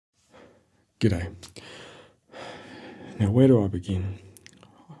G'day. Now, where do I begin?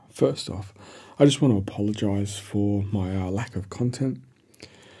 First off, I just want to apologise for my lack of content.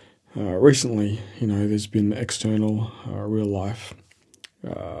 Recently, there's been external, real-life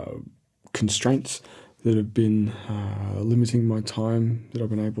constraints that have been limiting my time that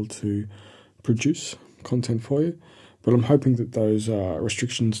I've been able to produce content for you. But I'm hoping that those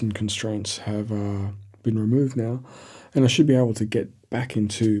restrictions and constraints have been removed now, and I should be able to get back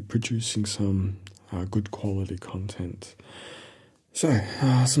into producing some good quality content. So,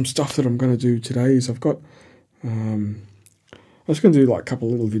 some stuff that I'm going to do today is I'm just going to do like a couple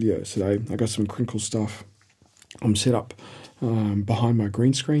of little videos today. I got some crinkle stuff. I'm set up behind my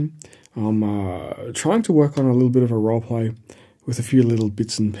green screen. I'm trying to work on a little bit of a role play with a few little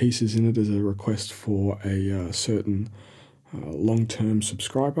bits and pieces in it as a request for a certain long-term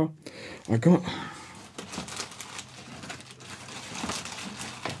subscriber.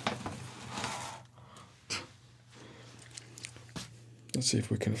 Let's see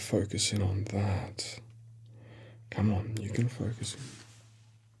if we can focus in on that. Come on, you can focus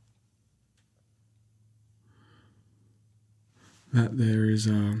in. That there is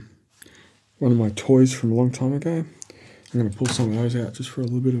one of my toys from a long time ago. I'm going to pull some of those out just for a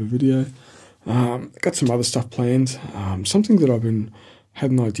little bit of a video. Got some other stuff planned. Something that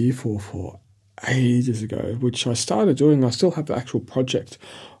had an idea for ages ago, which I started doing. I still have the actual project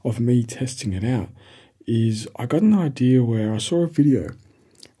of me testing it out. Is I got an idea where I saw a video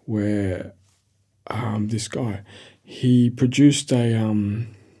where this guy, he produced a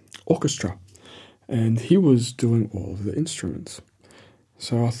orchestra, and he was doing all of the instruments.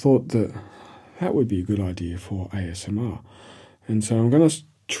 So I thought that would be a good idea for ASMR. And so I'm going to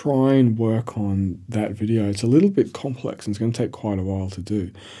try and work on that video. It's a little bit complex and it's going to take quite a while to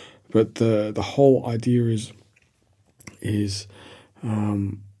do. But the whole idea is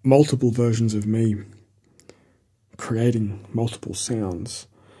multiple versions of me creating multiple sounds.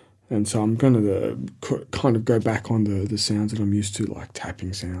 And so I'm going to kind of go back on the sounds that I'm used to, like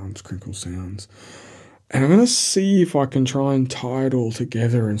tapping sounds, crinkle sounds. And I'm going to see if I can try and tie it all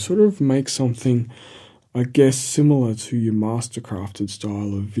together and sort of make something, I guess, similar to your mastercrafted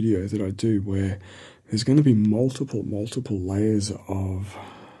style of video that I do, where there's going to be multiple layers of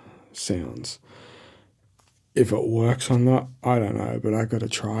sounds. If it works or not, I don't know, but I got to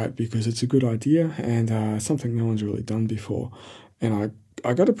try it because it's a good idea and something no one's really done before. And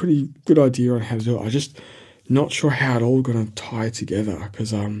I got a pretty good idea on how to do it. I'm just not sure how it all going to tie together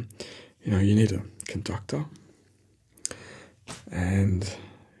because, you need a conductor and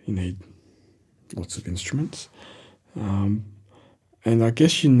you need lots of instruments. And I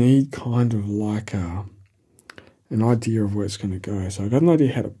guess you need kind of like an idea of where it's going to go. So I got an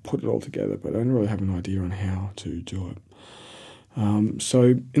idea how to put it all together, but I don't really have an idea on how to do it.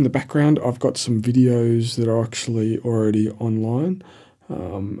 So in the background, I've got some videos that are actually already online,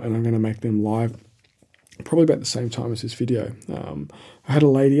 and I'm going to make them live probably about the same time as this video. I had a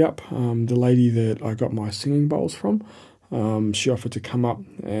lady up, the lady that I got my singing bowls from. She offered to come up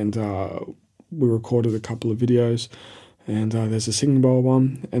and we recorded a couple of videos, and there's a singing bowl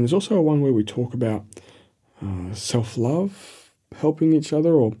one, and there's also one where we talk about self-love, helping each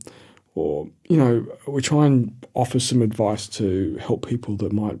other, or we try and offer some advice to help people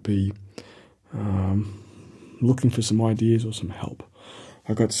that might be looking for some ideas or some help.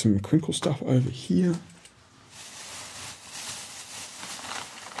 I got some crinkle stuff over here.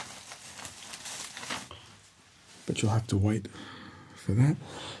 But you'll have to wait for that.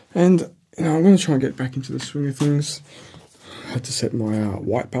 And I'm going to try and get back into the swing of things. I had to set my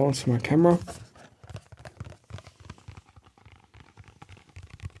white balance for my camera.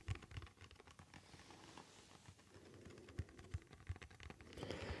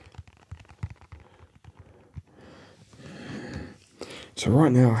 So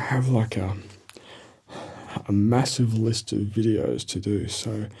right now I have like a massive list of videos to do.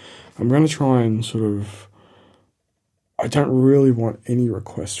 So I'm going to try and I don't really want any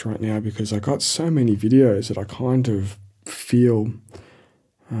requests right now because I got so many videos that I kind of feel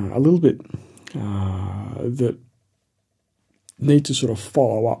a little bit that need to sort of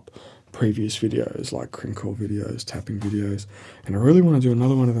follow up previous videos, like crinkle videos, tapping videos. And I really want to do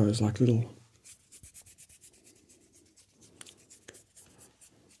another one of those like little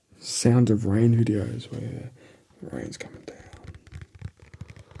sound of rain videos where the rain's coming down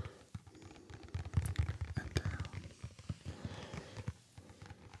and down,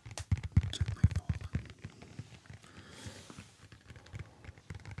 gently falling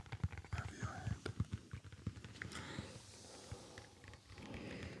over your head.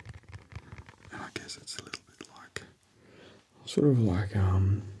 And I guess it's a little bit like, sort of like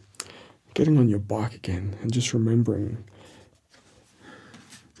getting on your bike again and just remembering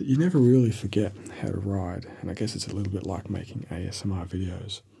that you never really forget how to ride. And I guess it's a little bit like making ASMR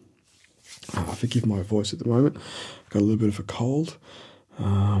videos. Forgive my voice at the moment. I've got a little bit of a cold.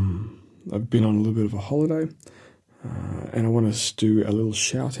 I've been on a little bit of a holiday. And I want to do a little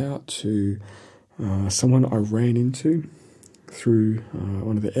shout out to someone I ran into through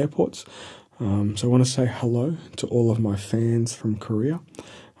one of the airports. So I want to say hello to all of my fans from Korea.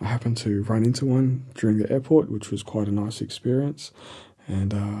 I happened to run into one during the airport, which was quite a nice experience.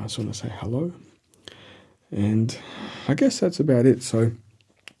 And I just want to say hello. And I guess that's about it. So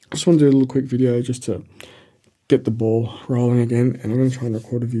I just want to do a little quick video just to get the ball rolling again. And I'm going to try and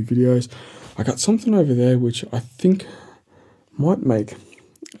record a few videos. I got something over there which I think might make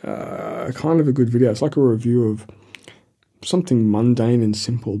kind of a good video. It's like a review of something mundane and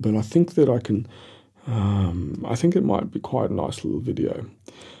simple, but I think that I can, I think it might be quite a nice little video.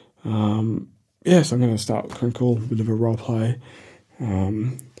 Yes, I'm going to start with Crinkle, a bit of a role play.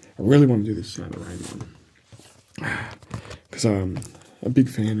 I really want to do this Sound of Rain one, because I'm a big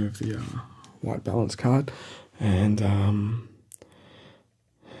fan of the white balance card, and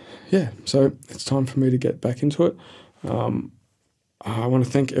yeah, so it's time for me to get back into it. I want to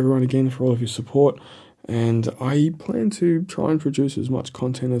thank everyone again for all of your support. And I plan to try and produce as much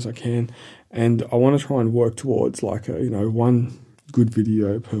content as I can, and I want to try and work towards like a, one good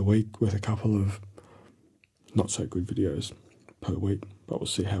video per week with a couple of not so good videos per week, but we'll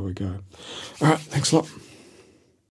see how we go. All right, thanks a lot.